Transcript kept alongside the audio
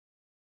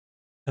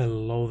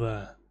Hello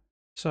there.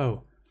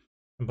 So,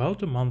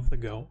 about a month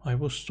ago, I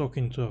was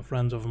talking to a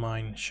friend of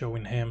mine,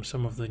 showing him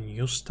some of the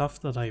new stuff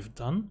that I've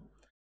done,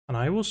 and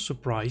I was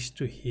surprised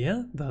to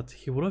hear that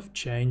he would have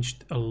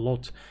changed a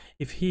lot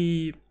if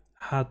he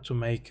had to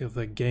make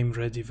the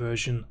game-ready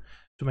version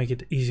to make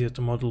it easier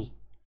to model.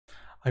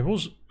 I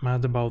was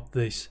mad about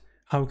this.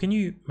 How can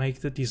you make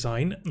the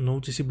design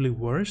noticeably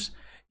worse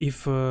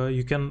if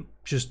you can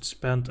just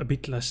spend a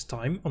bit less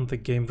time on the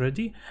game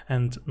ready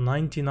and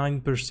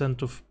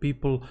 99% of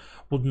people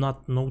would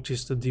not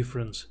notice the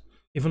difference,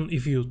 even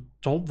if you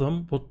told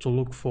them what to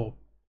look for?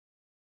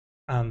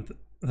 And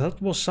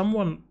that was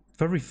someone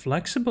very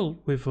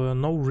flexible with a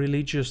no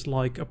religious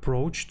like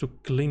approach to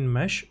clean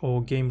mesh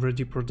or game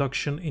ready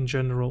production in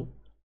general.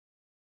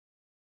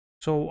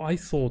 So I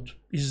thought,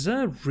 is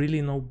there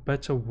really no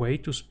better way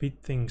to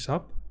speed things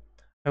up?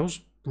 I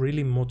was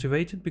really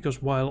motivated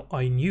because while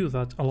I knew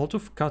that a lot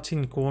of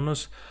cutting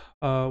corners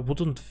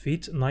wouldn't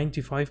fit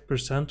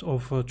 95%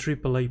 of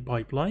AAA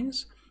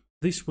pipelines,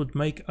 this would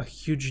make a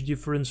huge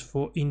difference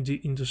for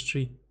indie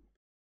industry.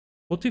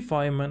 What if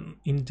I'm an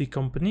indie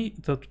company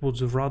that would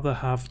rather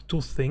have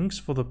two things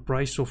for the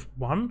price of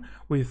one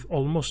with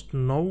almost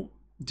no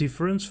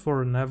difference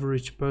for an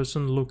average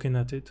person looking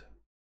at it?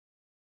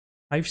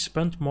 I've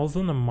spent more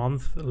than a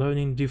month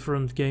learning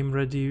different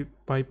game-ready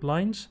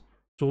pipelines,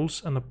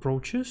 tools and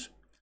approaches,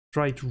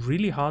 tried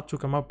really hard to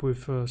come up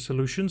with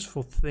solutions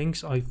for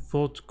things I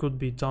thought could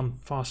be done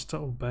faster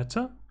or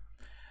better,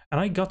 and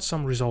I got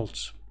some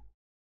results.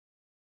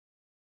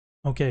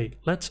 Okay,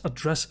 let's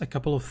address a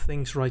couple of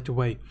things right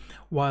away,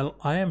 while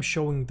I am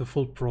showing the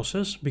full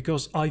process,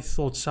 because I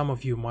thought some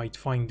of you might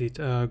find it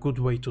a good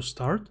way to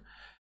start.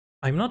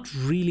 I'm not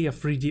really a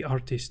 3D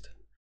artist.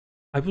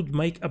 I would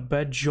make a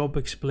bad job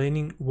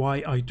explaining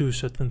why I do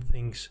certain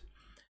things.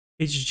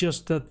 It's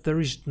just that there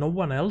is no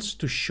one else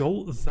to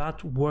show that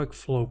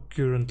workflow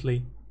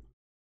currently.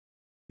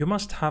 You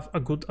must have a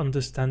good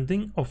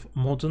understanding of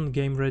modern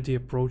game-ready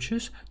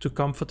approaches to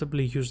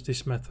comfortably use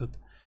this method.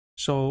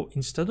 So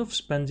instead of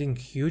spending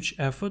huge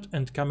effort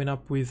and coming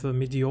up with a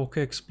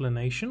mediocre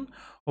explanation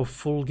of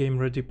full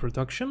game-ready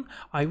production,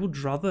 I would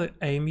rather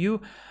aim you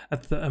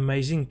at the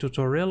amazing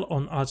tutorial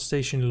on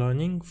ArtStation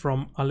Learning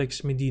from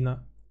Alex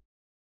Medina.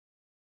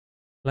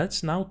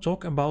 Let's now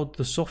talk about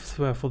the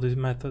software for this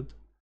method.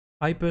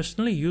 I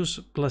personally use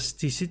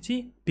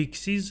Plasticity,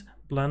 Pixies,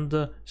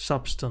 Blender,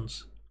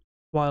 Substance.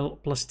 While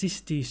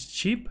Plasticity is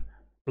cheap,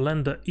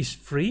 Blender is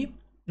free,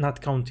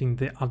 not counting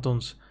the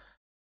add-ons,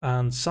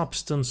 and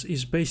Substance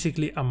is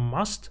basically a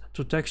must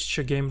to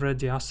texture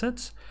game-ready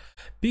assets.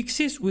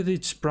 Pixies with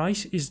its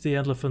price is the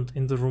elephant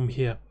in the room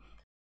here.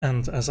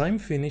 And as I'm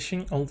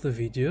finishing all the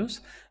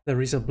videos,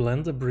 there is a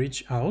Blender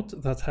bridge out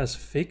that has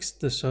fixed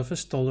the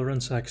surface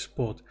tolerance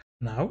export.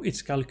 Now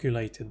it's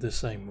calculated the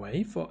same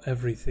way for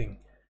everything.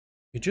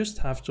 You just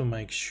have to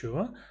make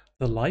sure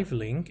the live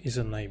link is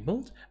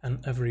enabled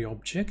and every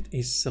object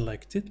is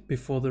selected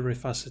before the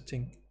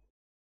refaceting.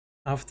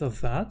 After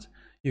that,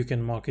 you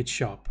can mark it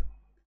sharp.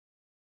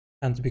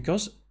 And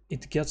because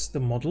it gets the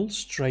model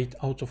straight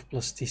out of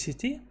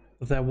Plasticity,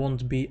 there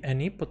won't be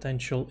any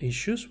potential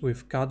issues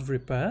with CAD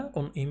repair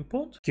on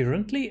import.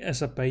 Currently,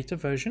 as a beta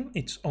version,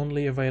 it's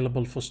only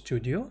available for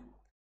Studio.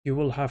 You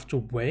will have to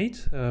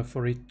wait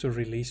for it to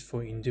release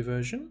for indie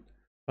version,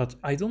 but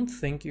I don't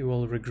think you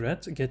will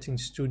regret getting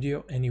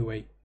Studio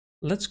anyway.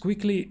 Let's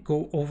quickly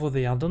go over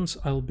the add-ons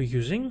I'll be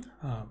using.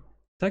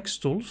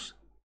 Text Tools,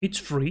 it's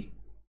free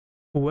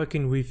for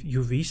working with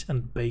UVs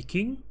and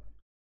baking.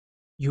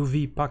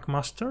 UV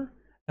Packmaster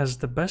as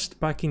the best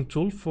packing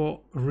tool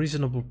for a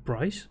reasonable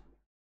price.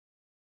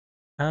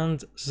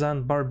 And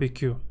Zen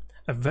Barbecue,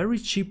 a very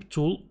cheap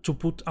tool to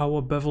put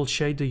our bevel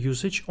shader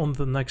usage on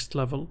the next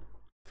level.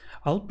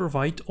 I'll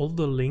provide all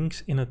the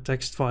links in a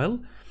text file.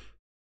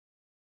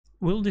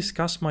 We'll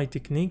discuss my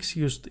techniques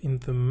used in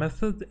the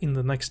method in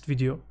the next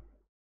video.